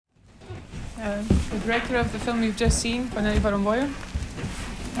The director of the film you've just seen, Corneliu Porumboiu.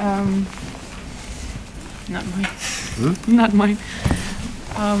 Not mine. Not mine.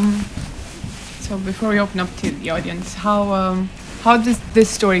 So before we open up to the audience, how does this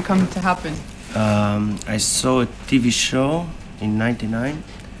story come to happen? I saw a TV show in '99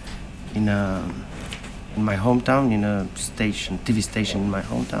 in my hometown, in a TV station in my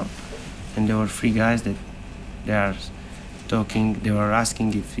hometown, and there were three guys that they are talking. They were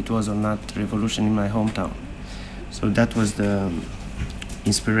asking if it was or not revolution in my hometown. So that was the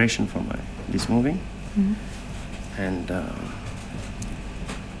inspiration for this movie, and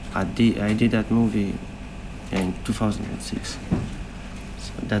I did that movie in 2006.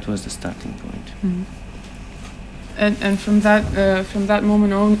 So that was the starting point. And from that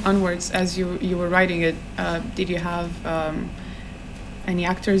moment onwards, as you were writing it, did you have any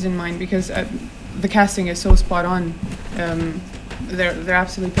actors in mind? Because the casting is so spot on. They're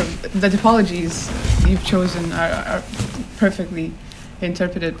absolutely perfect. The typologies you've chosen are perfectly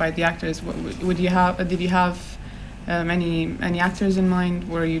interpreted by the actors. Did you have any actors in mind?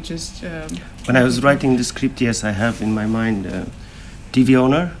 Were you just when I was writing the script? Yes, I have in my mind TV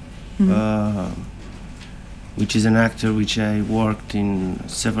owner, which is an actor which I worked in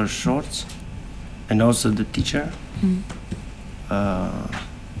several shorts, and also the teacher.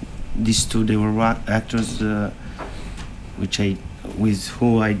 These two, they were actors with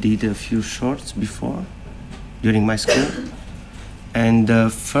who I did a few shorts before during my school. And the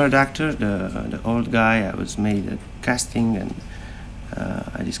third actor, the old guy, I was made a casting, and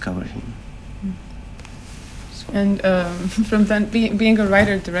I discovered him. So. And from then, being a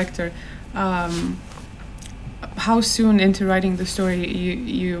writer-director, how soon into writing the story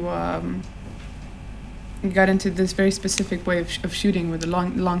you got into this very specific way of shooting with the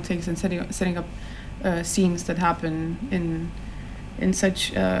long takes and setting up scenes that happen in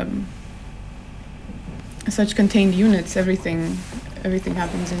such contained units. Everything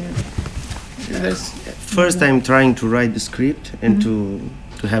happens in. First, I'm trying to write the script and to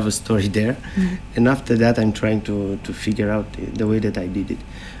have a story there, and after that, I'm trying to figure out the way that I did it.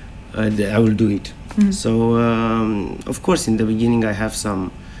 I will do it. So, of course, in the beginning, I have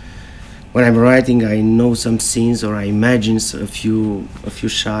some. When I'm writing, I know some scenes or I imagine a few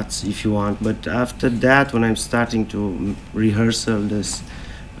shots, if you want. But after that, when I'm starting to rehearsal this,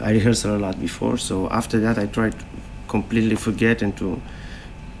 I rehearsal a lot before. So after that, I try to completely forget and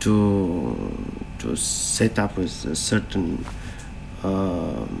to set up with a certain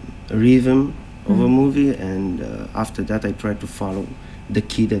rhythm of a movie, and after that, I try to follow the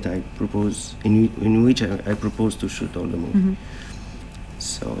key that I propose in which I propose to shoot all the movie.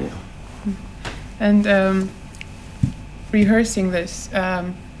 So yeah. And rehearsing this,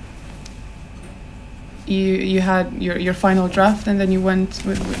 you had your final draft, and then you went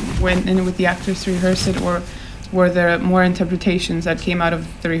in with the actors to rehearse it, or were there more interpretations that came out of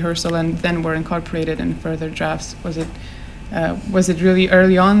the rehearsal and then were incorporated in further drafts? Was it really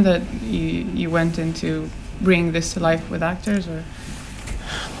early on that you went into bringing this to life with actors, or?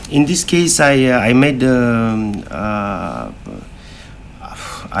 In this case, I made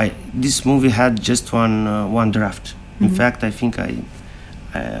this movie had just one draft. In fact, I think I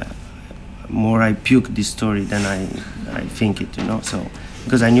puked this story than I think it, So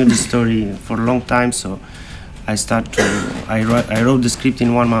because I knew the story for a long time, so I wrote the script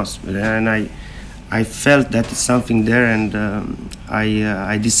in 1 month, and I felt that it's something there, and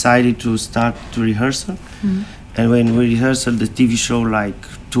I decided to start to rehearsal. And when we rehearsed the TV show, like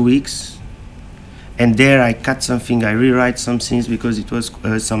 2 weeks. And there I cut something, I rewrite some scenes because it was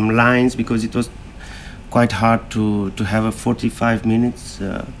some lines, because it was quite hard to have a 45 minutes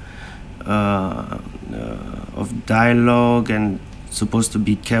of dialogue and supposed to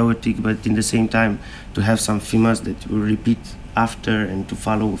be chaotic, but in the same time to have some themes that will repeat after and to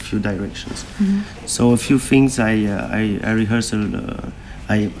follow a few directions. So a few things I rehearsed,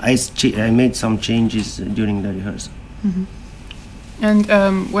 I made some changes during the rehearsal. And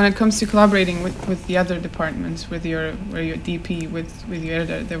when it comes to collaborating with the other departments, with your DP, with your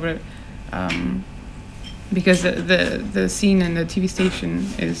editor, there were because the scene in the TV station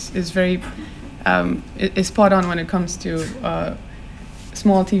is very is spot on when it comes to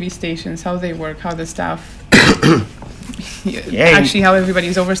small TV stations, how they work, how the staff actually how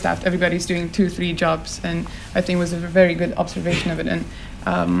everybody's overstaffed, everybody's doing 2-3 jobs, and I think it was a very good observation of it. And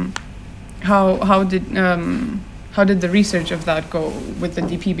how did the research of that go with the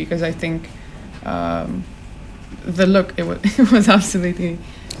DP? Because I think the look, it was absolutely...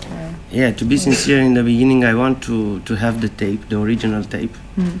 to be sincere, in the beginning I want to have the tape, the original tape,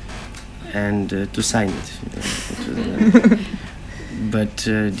 and to sign it. but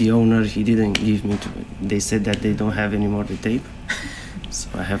the owner, he didn't give me to. They said that they don't have anymore the tape, so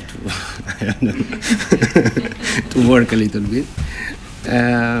I have to to work a little bit.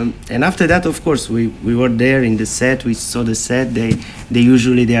 And after that, of course, we were there in the set. We saw the set. They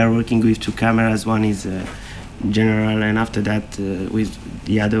usually they are working with 2 cameras. One is general, and after that with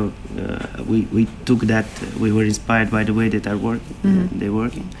the other, we took that. We were inspired by the way that they're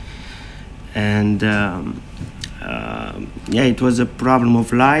working, and it was a problem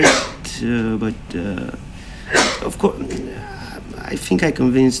of light, but of course. I think I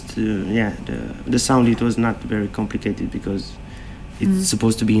convinced, the sound, it was not very complicated because it's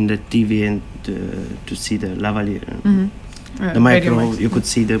supposed to be in the TV and to see the lavalier. The micro, you could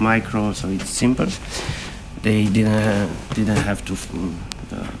see the micro, so it's simple. They didn't have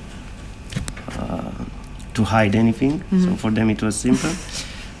to hide anything, so for them it was simple.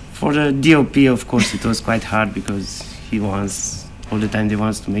 For the DOP, of course, it was quite hard because he wants, all the time, they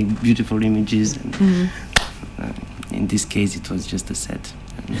wants to make beautiful images. And, in this case, it was just a set.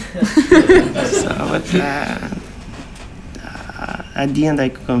 So, but at the end, I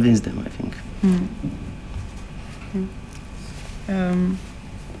could convince them, I think.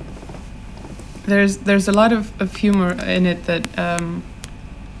 There's a lot of humor in it that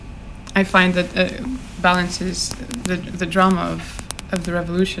I find that balances the drama of the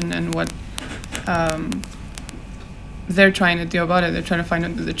revolution and what they're trying to do about it. They're trying to find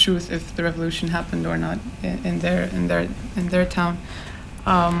out the truth if the revolution happened or not in their town.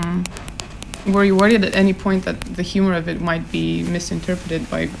 Were you worried at any point that the humor of it might be misinterpreted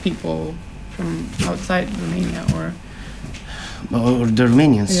by people from outside Romania or the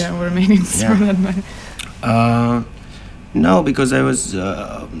Romanians? Yeah, or Romanians, yeah. for that matter. No, because I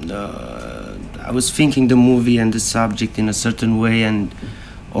was thinking the movie and the subject in a certain way, and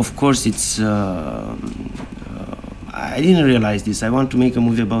of course it's. I didn't realize this. I want to make a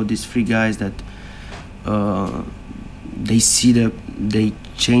movie about these 3 guys that they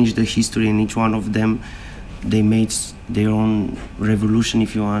changed the history, and each one of them, they made their own revolution,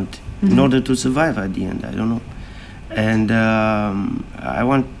 if you want, in order to survive at the end. I don't know. And I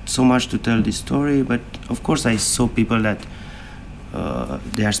want so much to tell this story, but of course I saw people that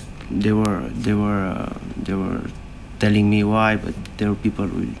they were telling me why, but there were people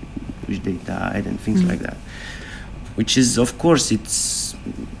which they died and things like that. Which is, of course, it's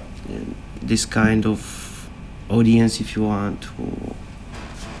this kind of audience, if you want,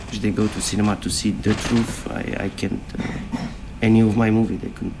 which they go to cinema to see the truth. I can't, any of my movie,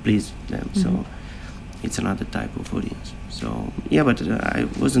 they can please them. So it's another type of audience. So, yeah, but I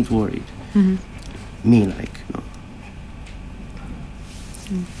wasn't worried. Me, like,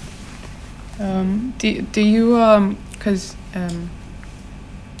 no. Do you, because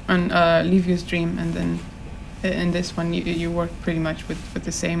on Liviu's Dream and then in this one you work pretty much with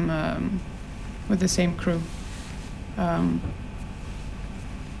the same crew.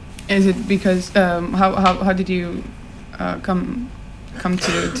 Is it because how did you come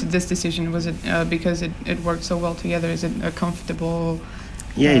to this decision? Was it because it worked so well together? Is it a comfortable?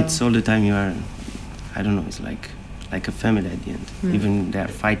 Yeah, it's all the time you are. I don't know. It's like a family at the end. Even their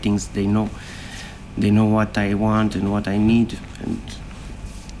fightings, they know what I want and what I need and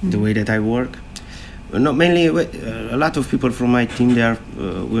the way that I work. Not mainly a lot of people from my team.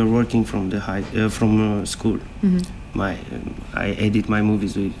 We're working from from school. I edit my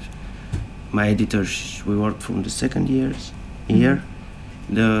movies with my editors. We work from the second year.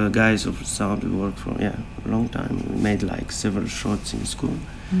 The guys of sound, we work for a long time. We made like several shots in school.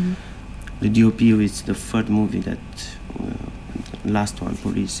 The DOP is the 3rd movie that last one,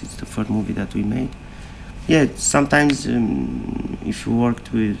 Police. It's the 3rd movie that we made. Yeah, sometimes if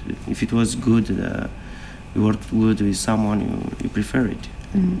it was good, you worked good with someone, you prefer it.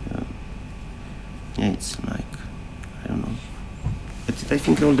 And, it's like, I don't know. But I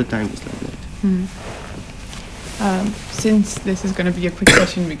think all the time it's like that. Since this is going to be a quick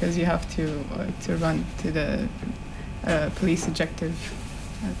session because you have to run to the Police Objective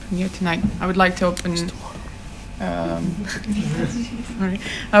premiere tonight, I would like to open.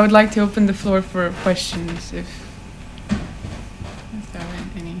 I would like to open the floor for questions if there are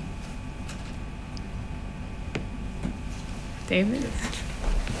any. David?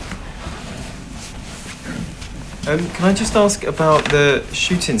 Can I just ask about the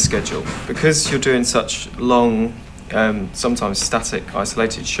shooting schedule? Because you're doing such long, sometimes static,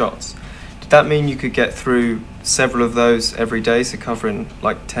 isolated shots, did that mean you could get through several of those every day, so covering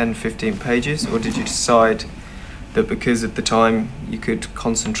like 10, 15 pages? Or did you decide that because of the time you could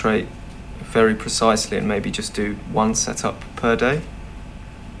concentrate very precisely and maybe just do one setup per day?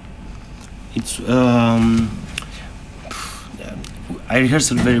 I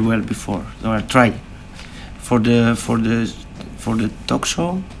rehearsed very well before, so I try. For the talk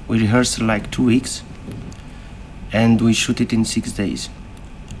show, we rehearsed like 2 weeks, and we shoot it in 6 days.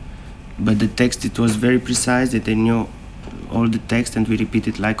 But the text, it was very precise, that I knew all the text, and we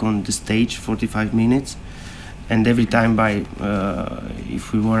repeated like on the stage 45 minutes. And every time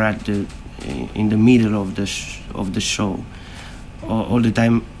if we were in the middle of the show, all the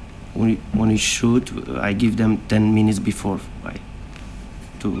time when we shoot, I give them 10 minutes before,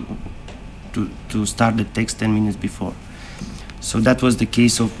 to start the text 10 minutes before. So that was the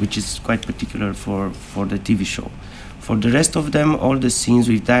case which is quite particular for the TV show. For the rest of them, all the scenes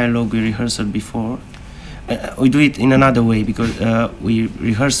with dialogue, we rehearsed before. We do it in another way, because we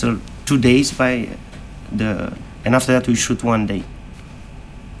rehearse 2 days and after that we shoot 1 day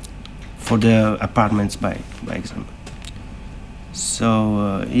for the apartments, by example.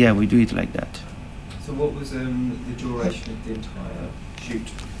 So we do it like that. So what was the duration of the entire shoot?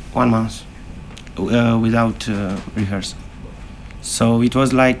 1 month without rehearsal. So it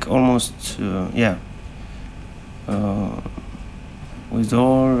was like almost with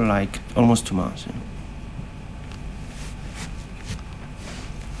all like almost 2 months. Yeah.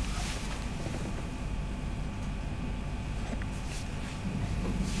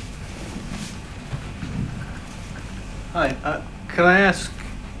 Hi, can I ask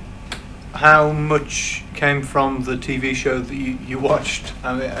how much came from the TV show that you watched?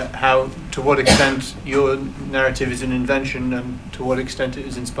 I mean, to what extent your narrative is an invention, and to what extent it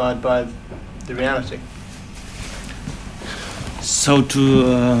is inspired by the reality? So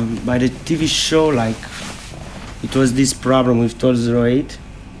by the TV show, like, it was this problem with 1208.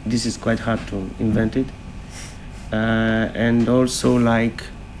 This is quite hard to invent it. And also like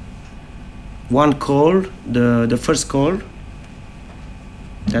one call, the first call,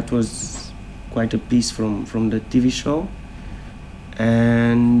 that was quite a piece from the TV show.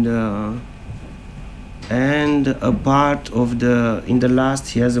 And a part of in the last,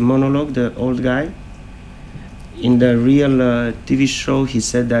 he has a monologue, the old guy. In the real TV show, he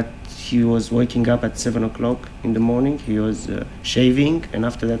said that he was waking up at 7 o'clock in the morning. He was shaving, and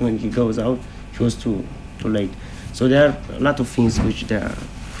after that, when he goes out, he was too late. So there are a lot of things which they are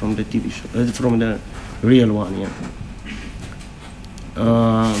from the TV show, from the real one. Yeah.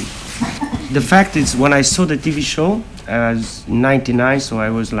 The fact is, when I saw the TV show, I was 99, so I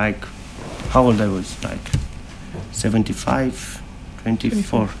was like, how old I was? Like 75,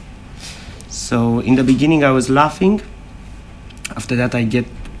 24. So in the beginning I was laughing. After that I get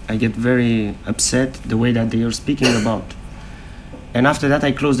very upset the way that they are speaking about. And after that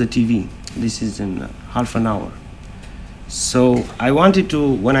I closed the TV. This is in half an hour. So I wanted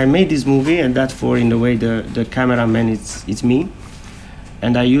to, when I made this movie, and that for in the way the cameraman it's me,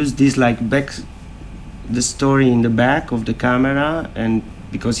 and I used this like the story in the back of the camera, and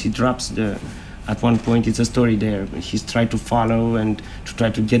because he drops at one point it's a story there. He's tried to follow and to try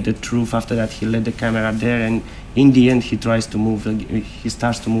to get the truth. After that he let the camera there, and in the end he tries to move. He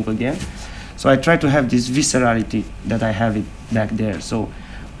starts to move again. So I try to have this viscerality that I have it back there. So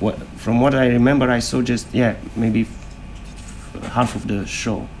from what I remember, I saw just maybe half of the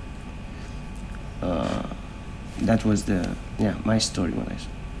show. That was my story when I saw.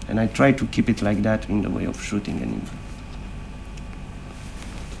 And I try to keep it like that in the way of shooting and.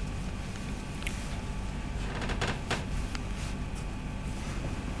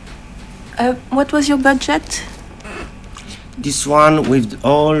 What was your budget? This one with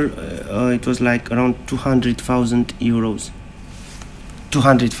all, it was like around 200,000 euros.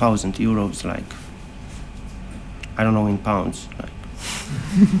 200,000 euros, like, I don't know, in pounds, like.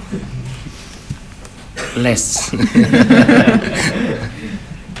 Less.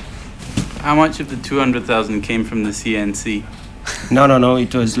 How much of the 200,000 came from the CNC? No,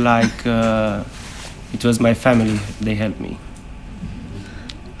 it was like, it was my family, they helped me.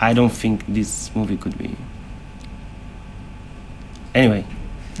 I don't think this movie could be. Anyway,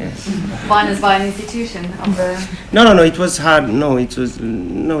 yes. Financed by an institution of the. No, it was hard. No, it was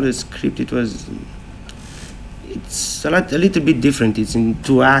the script. It's a little bit different. It's in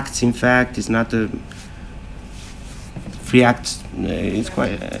 2 acts. In fact, it's not a 3 acts. It's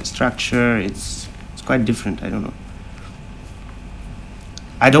quite structure. It's quite different. I don't know.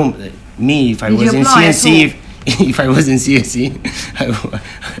 If I was in CNC. If I was in CSE,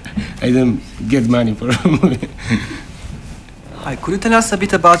 I don't get money for a movie. Hi, could you tell us a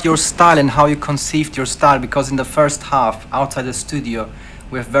bit about your style and how you conceived your style? Because in the first half, outside the studio,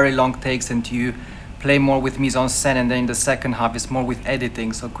 we have very long takes and you play more with mise-en-scène, and then in the second half, it's more with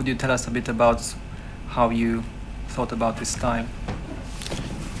editing. So could you tell us a bit about how you thought about this style?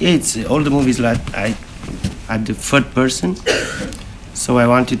 Yeah, it's all the movies like I at the third person. So I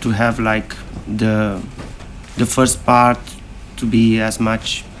wanted to have like the first part to be as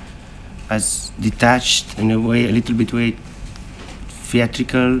much as detached in a way, a little bit way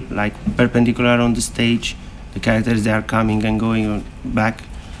theatrical, like perpendicular on the stage. The characters, they are coming and going on back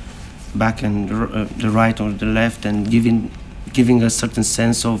and the right or the left, and giving a certain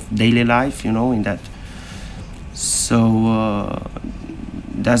sense of daily life, you know, in that. So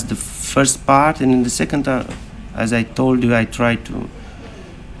that's the first part, and in the second, as I told you, I try to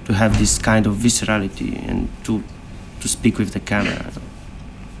have this kind of viscerality and to speak with the camera.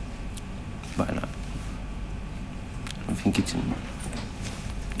 But I don't think it's in.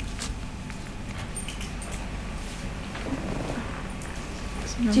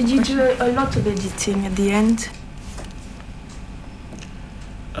 Did you do a lot of editing at the end?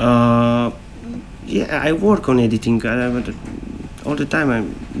 Yeah, I work on editing all the time. I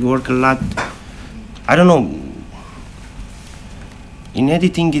work a lot. I don't know. In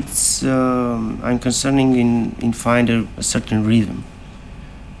editing, it's I'm concerning in find a certain rhythm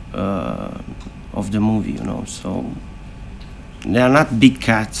of the movie, you know. So they are not big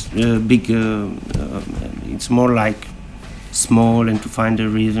cuts, it's more like small, and to find a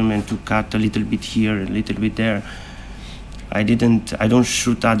rhythm and to cut a little bit here, a little bit there. I don't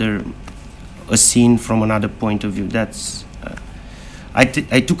shoot a scene from another point of view. That's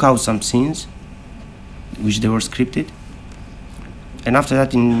I took out some scenes which they were scripted, and after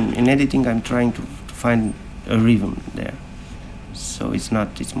that in editing I'm trying to find a rhythm there. So it's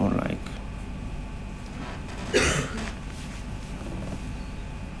more like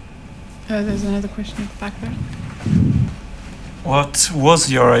there's another question at the back there. What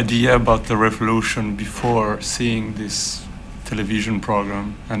was your idea about the revolution before seeing this television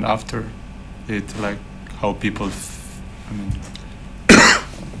program, and after it, like how people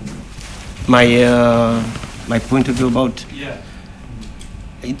my point of view about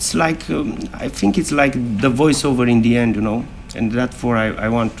it's like I think it's like the voiceover in the end, you know, and therefore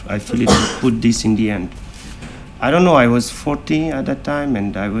I feel it to put this in the end. I don't know, I was 40 at that time,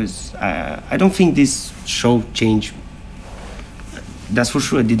 and I don't think this show changed. That's for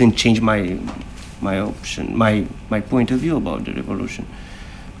sure. It didn't change my option, my point of view about the revolution,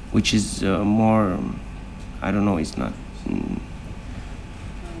 which is more, I don't know, it's not.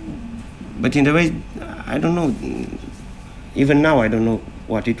 But in the way, I don't know. Even now, I don't know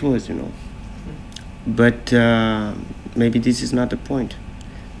what it was, you know. But maybe this is not the point.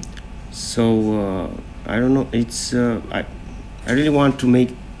 So I don't know. It's I really want to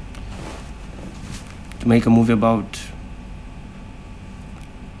make a movie about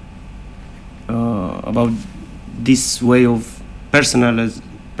this way of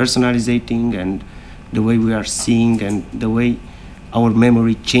personalizing and the way we are seeing and the way our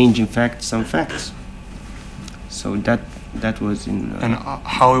memory change, in fact, some facts. So that was in. And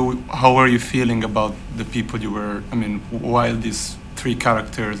how were you feeling about the people you were? I mean, while these three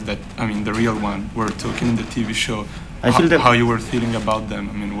characters that the real one were talking in the TV show, how you were feeling about them?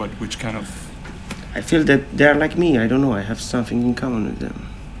 I mean, which kind of? I feel that they are like me. I don't know. I have something in common with them.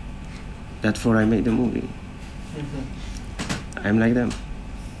 Therefore, I made the movie. I'm like them.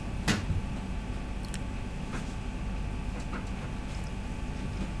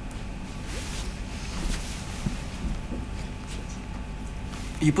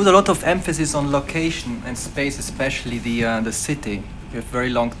 You put a lot of emphasis on location and space, especially the city. You have very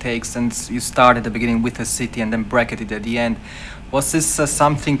long takes, and you start at the beginning with a city and then bracketed at the end. Was this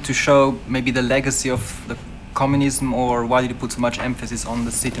something to show maybe the legacy of the communism, or why did you put so much emphasis on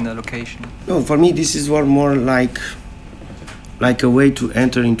the city and the location? No, for me this is more like a way to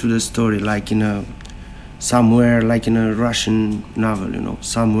enter into the story, like somewhere like in a Russian novel, you know,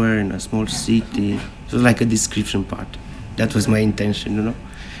 somewhere in a small city. It was like a description part. That was my intention, you know.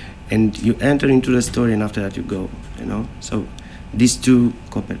 And you enter into the story, and after that you go, you know. So these two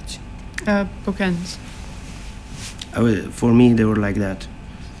cooperates. Bookends. For me, they were like that,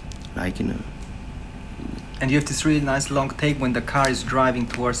 like in a. And you have this really nice long take when the car is driving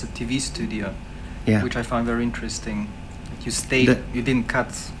towards the TV studio, which I found very interesting. You stayed, you didn't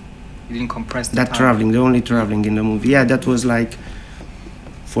cut, you didn't compress the time. Traveling, the only traveling in the movie. Yeah, that was like,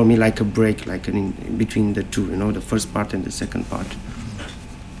 for me, like a break, like in between the two, you know, the first part and the second part.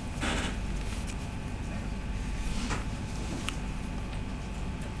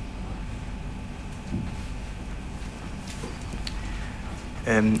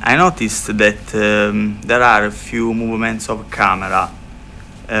 I noticed that there are a few movements of camera,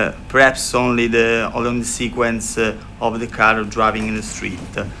 perhaps only on the sequence of the car driving in the street.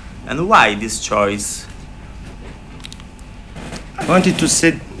 And why this choice? I wanted to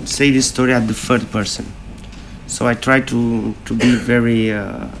say this story at the third person. So I try to be very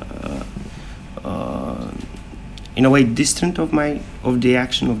in a way distant of the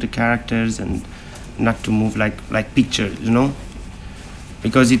action of the characters, and not to move like pictures, you know,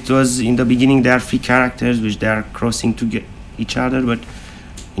 because it was in the beginning there are three characters which they are crossing to get each other, but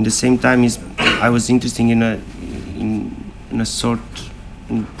in the same time I was interested in a sort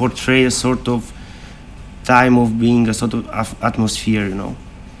portray a sort of time of being a sort of atmosphere, you know.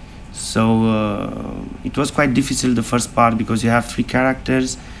 So it was quite difficult the first part, because you have three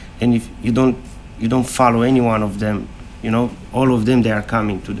characters, and if you don't follow any one of them, you know, all of them they are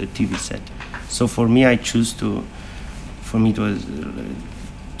coming to the TV set. So for me, I choose for me it was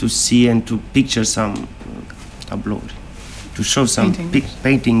to see and to picture some tableau, to show some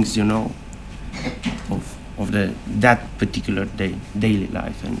paintings, you know, of that particular daily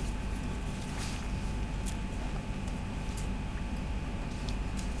life. And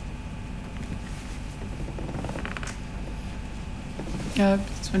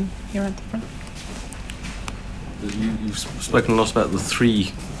this one here at the front. You've spoken a lot about the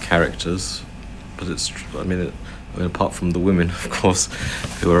three characters, but I mean, apart from the women, of course,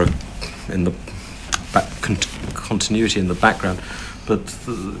 who are in the continuity in the background, but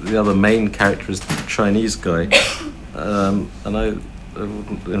the other main character is the Chinese guy, and I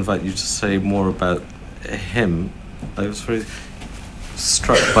would invite you to say more about him. I was very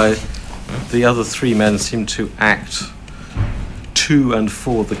struck by the other three men seem to act to and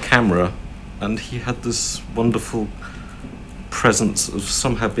for the camera, and he had this wonderful presence of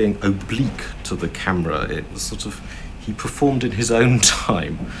somehow being oblique to the camera. It was sort of, he performed in his own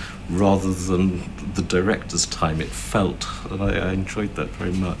time rather than the director's time, it felt, and I enjoyed that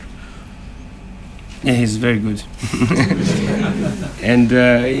very much. Yeah, he's very good. And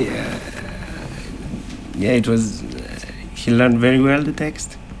yeah, it was, he learned very well the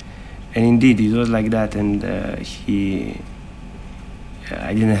text, and indeed it was like that, and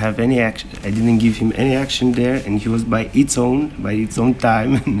I didn't have any action. I didn't give him any action there, and he was by its own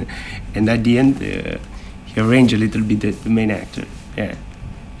time, and at the end, he arranged a little bit the main actor. Yeah.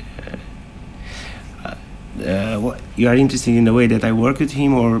 You are interested in the way that I work with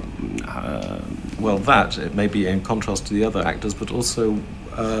him, or? Well, that it may be in contrast to the other actors, but also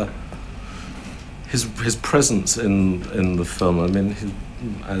his presence in the film. I mean,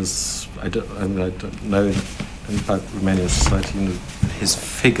 I don't know about Romanian society, you know, his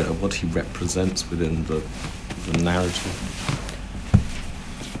figure, what he represents within the narrative.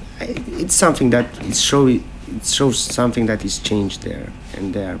 It's something that it shows something that is changed there,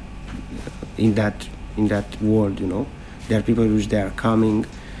 and there, in that world, you know, there are people which they are coming,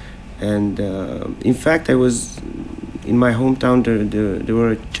 and in fact, I was in my hometown. There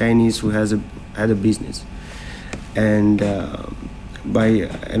were Chinese who had a business, and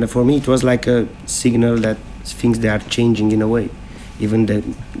for me it was like a signal that things they are changing in a way. Even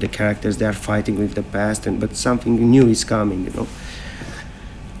the characters, they are fighting with the past, but something new is coming, you know.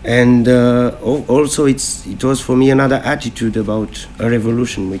 And also it was for me another attitude about a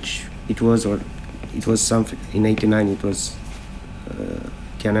revolution, which it was something in '89. It was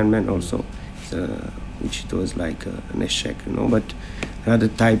Tiananmen also, which it was like an eshek, you know. But another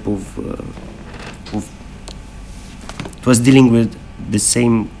type of it was dealing with the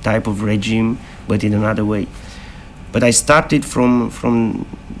same type of regime, but in another way. But I started from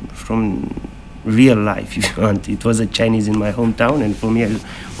real life, if you want. It was a Chinese in my hometown, and for me,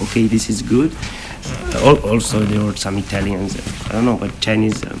 okay, this is good. Also, there were some Italians, I don't know, but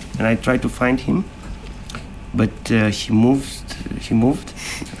Chinese, and I tried to find him, but he moved,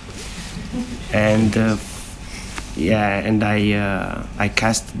 and yeah, and I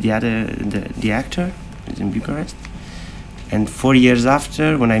cast the actor in Bucharest, and 3 years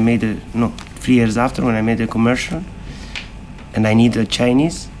after, when I made a commercial, and I need a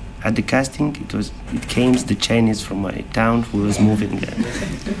Chinese at the casting, it came the Chinese from my town who was moving there.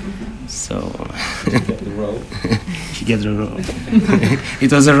 So he got the role. He got the role.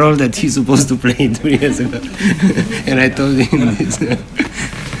 It was a role that he's supposed to play 2 years ago, and I told him this.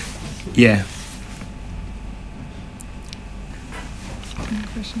 Yeah.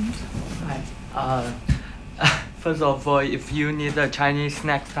 Questions? Hi. First of all, if you need a Chinese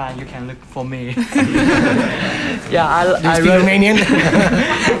next time, you can look for me. Yeah, I speak Romanian?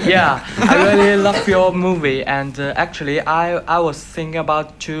 Yeah, I really love your movie, and actually, I was thinking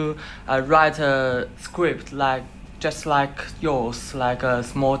about to write a script just like yours, like a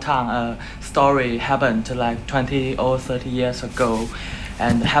small town story happened like 20 or 30 years ago,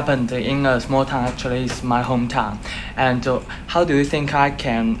 and happened in a small town. Actually, it's my hometown. And how do you think I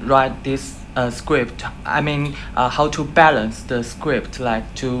can write this script? I mean, how to balance the script,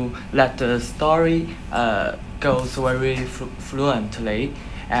 like to let the story goes very fluently.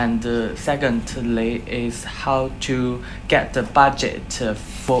 And secondly is how to get the budget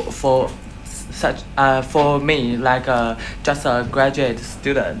for such for me like just a graduate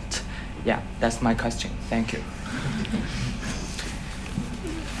student. Yeah, that's my question. Thank you.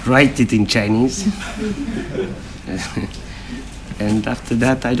 Write it in Chinese. And after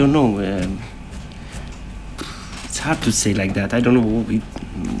that, I don't know. It's hard to say like that. I don't know.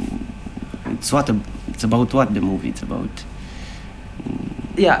 It's about what the movie. It's about.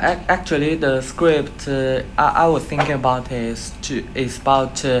 Yeah, actually, the script I was thinking about is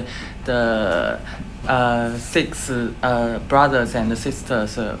about the 6 brothers and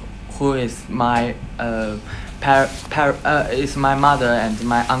sisters who is my is my mother and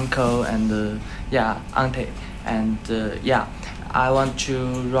my uncle and auntie, and I want to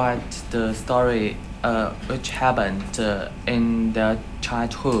write the story which happened in their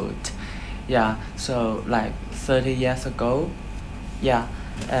childhood. Yeah, so like 30 years ago. Yeah,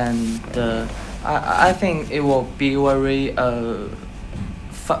 and I think it will be very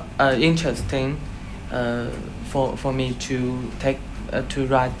interesting for me to to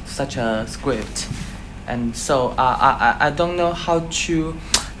write such a script, and so I don't know how to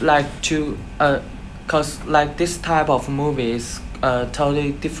cause like this type of movie is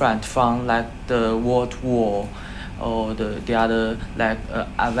totally different from like the World War or the other like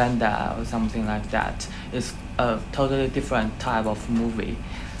Avenda or something like that. It's a totally different type of movie.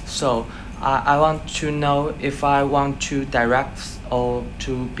 So I want to know if I want to direct or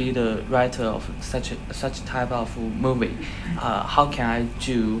to be the writer of such type of movie, how can I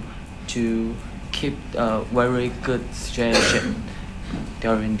do to keep a very good situation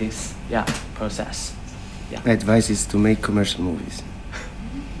during this process? Yeah. My advice is to make commercial movies.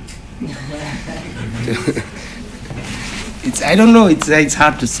 I don't know. It's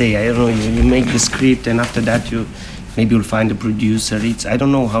hard to say. I don't know. You make the script, and after that, maybe you'll find a producer. I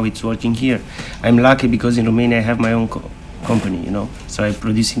don't know how it's working here. I'm lucky because in Romania I have my own company, so I'm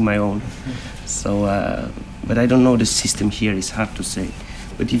producing my own. So, but I don't know the system here. It's hard to say.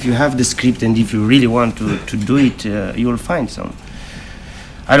 But if you have the script and if you really want to do it, you will find some.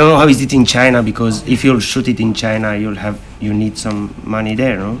 I don't know how is it in China, because if you'll shoot it in China, you need some money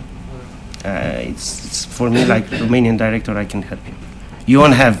there, no? It's for me like Romanian director, I can help you. You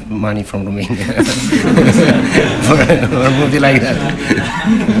won't have money from Romania for a movie like that.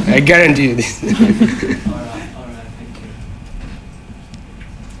 I guarantee you this. All right, thank you.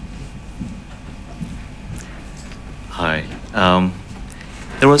 Hi.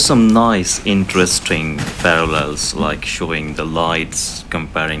 There were some nice, interesting parallels, like showing the lights,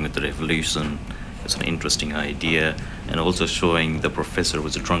 comparing with the revolution. It's an interesting idea. And also showing the professor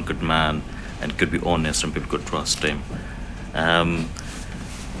was a drunkard man and could be honest and people could trust him.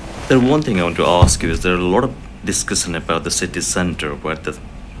 One thing I want to ask you is there are a lot of discussion about the city center, where the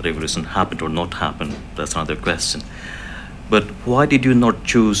revolution happened or not happened. That's another question. But why did you not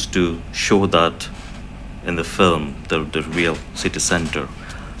choose to show that in the film, the real city center?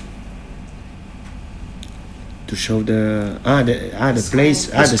 To show the place,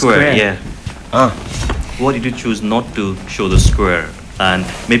 the square. Yeah. Why did you choose not to show the square? And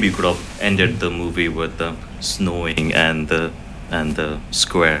maybe you could have ended the movie with the snowing and the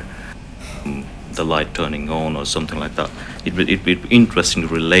square, the light turning on or something like that. It'd be interesting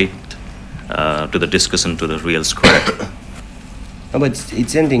to relate to the discussion to the real square. But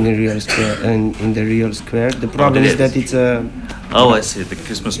it's ending in real square, in the real square. The problem is that it's a. I see, the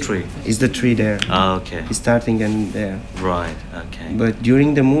Christmas tree. Is the tree there? Okay. It's starting and there. Right. Okay. But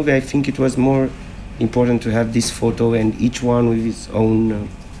during the movie, I think it was more important to have this photo and each one with his own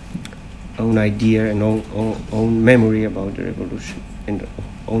idea and own memory about the revolution and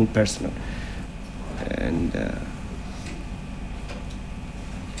own personal. And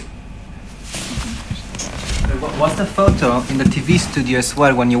was the photo in the TV studio as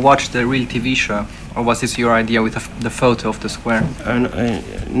well when you watched the real TV show, or was this your idea with the photo of the square?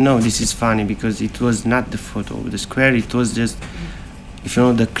 No, this is funny because it was not the photo of the square. It was just, if you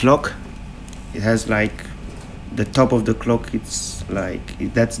know the clock, it has like the top of the clock. It's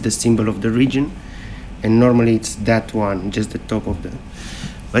like that's the symbol of the region, and normally it's that one, just the top of the.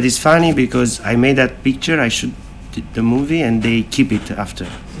 But it's funny because I made that picture. I shot the movie, and they keep it after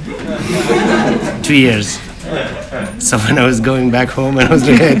 2 years. So when I was going back home and I was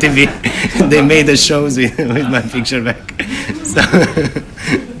looking at TV, they made the shows with my picture back. So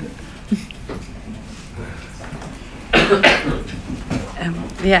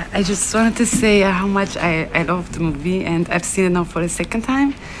yeah, I just wanted to say how much I love the movie, and I've seen it now for the second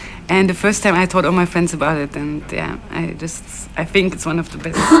time. And the first time I told all my friends about it, and yeah, I think it's one of the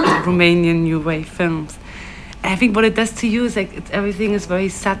best Romanian New Wave films. I think what it does to you is like everything is very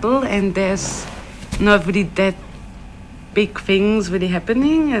subtle, and there's not really that big things really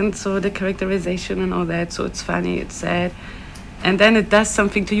happening, and so the characterization and all that. So it's funny, it's sad, and then it does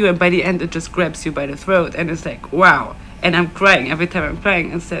something to you, and by the end it just grabs you by the throat, and it's like wow. And I'm crying every time I'm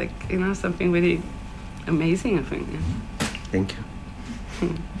crying. It's like, you know, something really amazing, I think. Yeah. Thank you.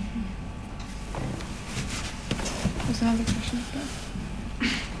 There's another question.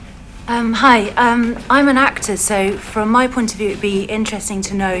 Hi, I'm an actor, so from my point of view, it'd be interesting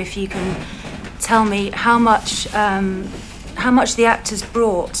to know if you can tell me how much the actors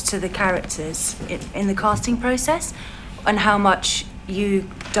brought to the characters in the casting process, and how much you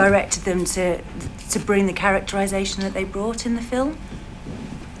directed them to bring the characterization that they brought in the film.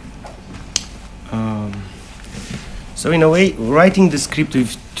 So in a way, writing the script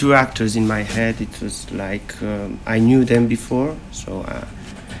with two actors in my head, it was like I knew them before, so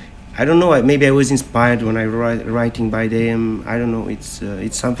I don't know. Maybe I was inspired when I writing by them. I don't know. It's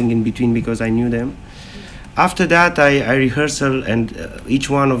something in between because I knew them. After that, I rehearsal, and each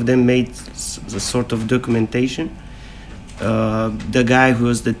one of them made a sort of documentation. The guy who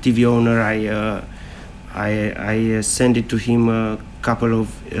was the TV owner, I sent it to him a couple of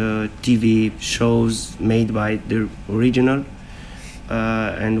TV shows made by the original,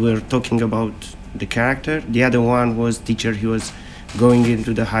 and we're talking about the character. The other one was teacher. He was going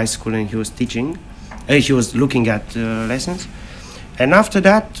into the high school and he was teaching. He was looking at lessons. And after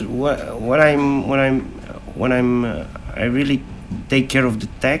that, I really take care of the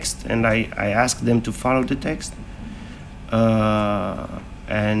text, and I ask them to follow the text.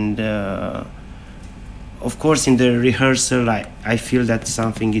 Of course, in the rehearsal, I feel that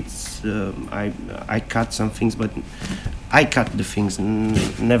something I cut some things, but I cut the things,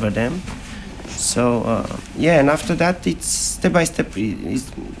 never them. So and after that, it's step by step.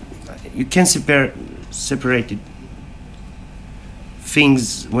 You can separate it.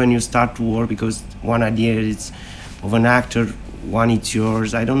 Things when you start to work, because one idea is of an actor, one it's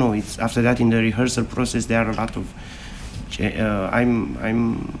yours. I don't know. It's after that in the rehearsal process there are a lot of.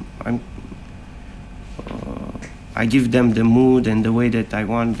 I give them the mood and the way that I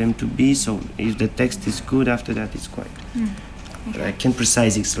want them to be. So if the text is good, after that it's quite. Okay. I can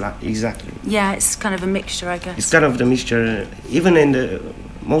precise exactly. Yeah, it's kind of a mixture, I guess. It's kind of the mixture, even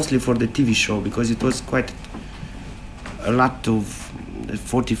mostly for the TV show, because it was quite a lot of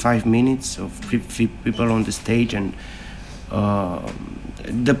 45 minutes of people on the stage, and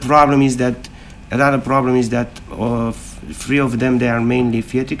another problem is that three of them, they are mainly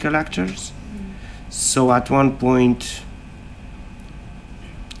theatrical actors. So at one point,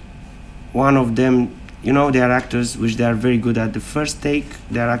 one of them, they are actors which they are very good at the first take.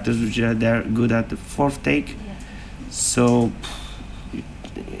 They are actors which they are good at the fourth take. Yeah. So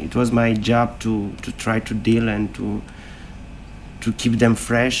it was my job to try to deal and to keep them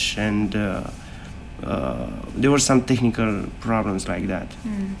fresh, and there were some technical problems like that.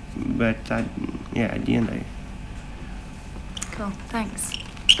 But at the end Cool, thanks.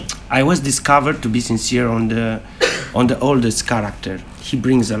 I was discovered, to be sincere, on the oldest character. He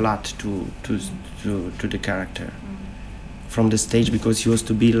brings a lot to the character from the stage, because he was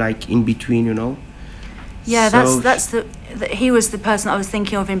to be like in between, Yeah, so he was the person I was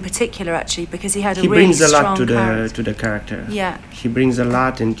thinking of in particular, actually, because he had a really brings a strong lot to character. the character. Yeah, he brings a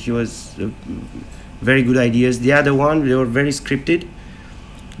lot, and he was very good ideas. The other one, they were very scripted.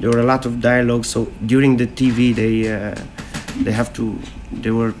 There were a lot of dialogue, so during the TV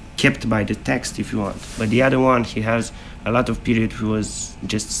they were kept by the text, if you want. But the other one, he has a lot of period who was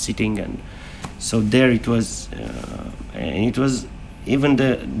just sitting, and so there it was, and it was even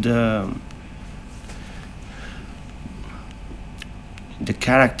the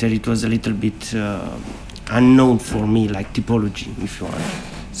character. It was a little bit unknown for me, like typology, if you want,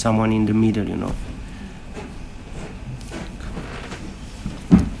 someone in the middle,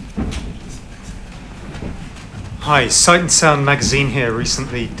 Hi, Sight and Sound magazine here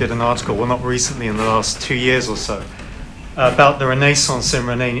recently did an article, well, not recently, in the last 2 years or so, about the Renaissance in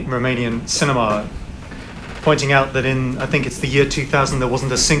Romanian cinema, pointing out that in, I think it's the year 2000, there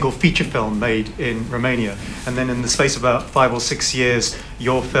wasn't a single feature film made in Romania. And then in the space of about 5 or 6 years,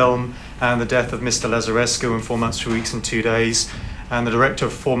 your film and The Death of Mr. Lazarescu in 4 months, 3 weeks and 2 days, and the director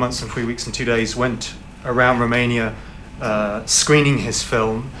of 4 months and 3 weeks and 2 days went around Romania screening his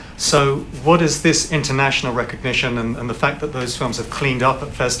film. So what is this international recognition and the fact that those films have cleaned up at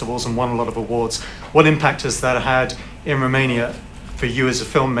festivals and won a lot of awards, what impact has that had in Romania for you as a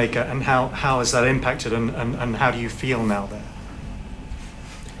filmmaker, and how has that impacted, and how do you feel now there?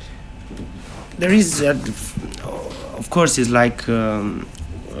 There is, of course, it's like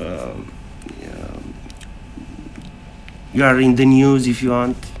you are in the news if you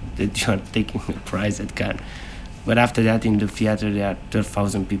want that you are taking a prize at Cannes. But after that, in the theater, there are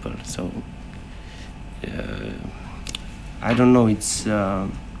 12,000 people. So I don't know. It's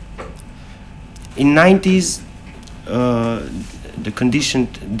in 90s. The condition,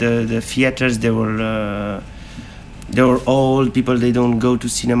 the theaters, they were old. People, they don't go to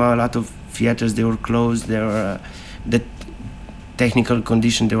cinema. A lot of theaters, they were closed. They were the technical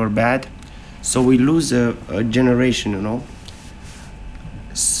condition, they were bad. So we lose a generation, you know.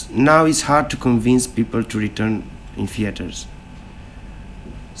 Now it's hard to convince people to return in theaters.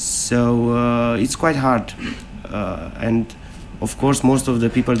 So it's quite hard. And of course, most of the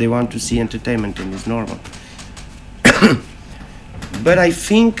people, they want to see entertainment, and it's normal. But I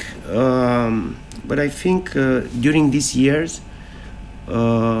think during these years,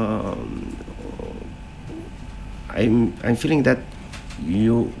 I'm feeling that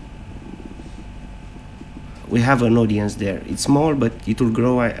we have an audience there. It's small, but it will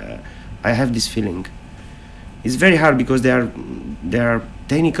grow. I have this feeling. It's very hard because there are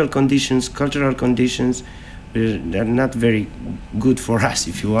technical conditions, cultural conditions. They're not very good for us,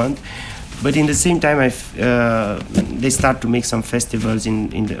 if you want. But in the same time, they start to make some festivals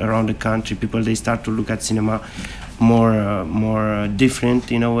around the country. People, they start to look at cinema more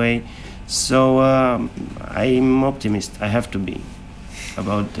different in a way. So I'm optimist. I have to be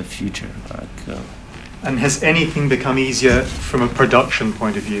about the future. And has anything become easier from a production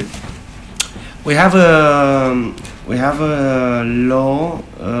point of view? We have a law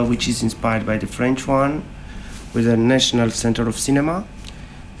which is inspired by the French one, with the National Center of Cinema.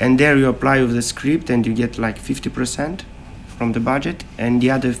 And there you apply with the script and you get like 50% from the budget, and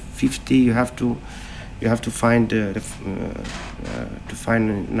the other 50 you have to find to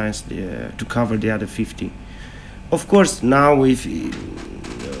cover the other 50. Of course, now if you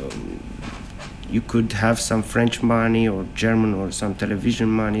could have some French money or German or some television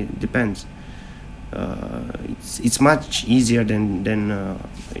money, it depends. It's much easier than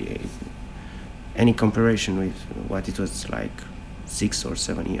any comparison with what it was like 6 or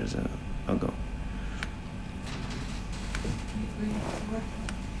 7 years ago.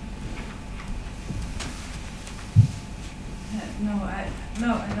 No, I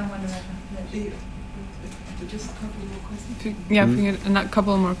don't want to wrap up. Just a couple more questions. Yeah, if we get a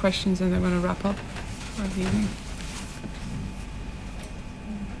couple more questions, and then we're going to wrap up for the evening.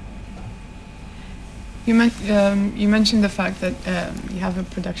 You mentioned the fact that you have a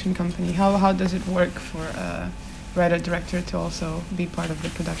production company. How does it work for a writer-director to also be part of the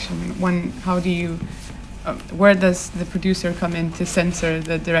production? Where does the producer come in to censor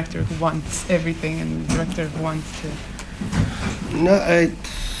the director who wants everything and the director who wants to? No,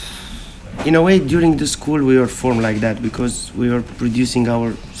 in a way, during the school we were formed like that because we were producing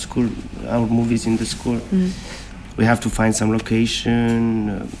our movies in the school. Mm. We have to find some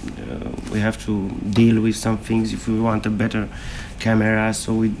location. We have to deal with some things if we want a better camera.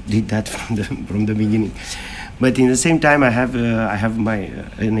 So we did that from the beginning. But in the same time, I have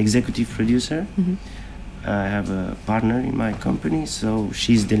an executive producer. Mm-hmm. I have a partner in my company, so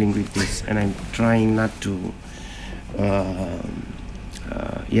she's dealing with this, and I'm trying not to.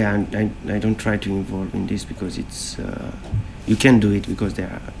 I don't try to involve in this because it's you can do it because if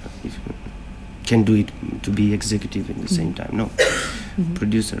you can do it to be executive in the same time. No,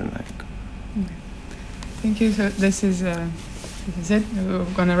 producer like. Okay. Thank you. So this is it. We're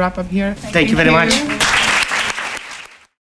gonna wrap up here. Thank you very much.